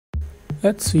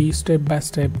Let's see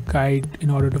step-by-step guide in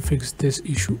order to fix this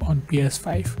issue on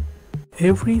PS5.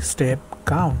 Every step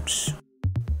counts.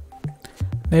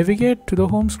 Navigate to the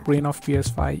home screen of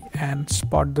PS5 and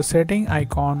spot the setting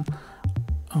icon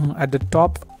at the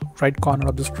top right corner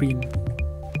of the screen.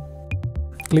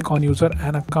 Click on user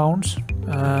and accounts,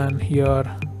 and here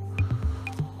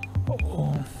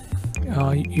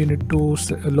you need to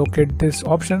locate this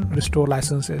option, restore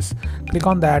licenses. Click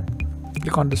on that,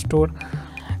 click on restore,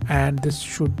 and this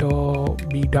should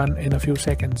be done in a few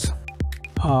seconds.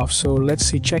 So let's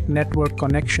see, check network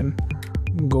connection,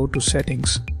 go to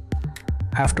settings.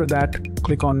 After that,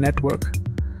 click on network,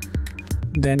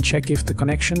 then check if the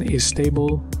connection is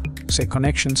stable, say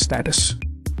connection status.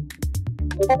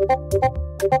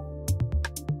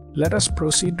 Let us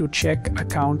proceed to check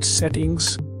account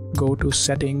settings. Go to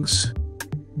settings,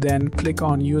 then click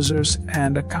on users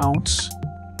and accounts.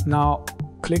 Now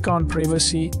click on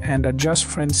privacy and adjust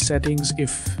friend settings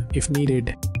if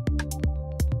needed.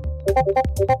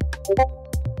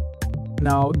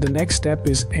 Now the next step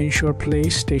is ensure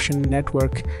PlayStation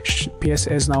Network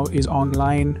PSS now is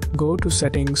online. Go to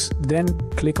settings, then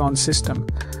click on system.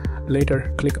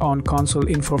 Later click on console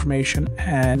information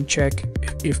and check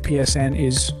if PSN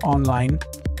is online.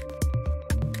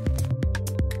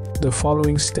 The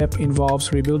following step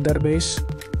involves rebuild database.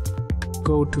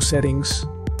 Go to settings.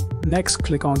 Next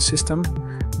click on system,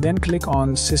 then click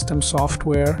on system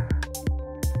software.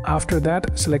 After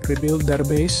that select rebuild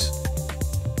database.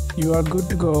 You are good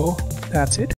to go.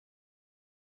 That's it.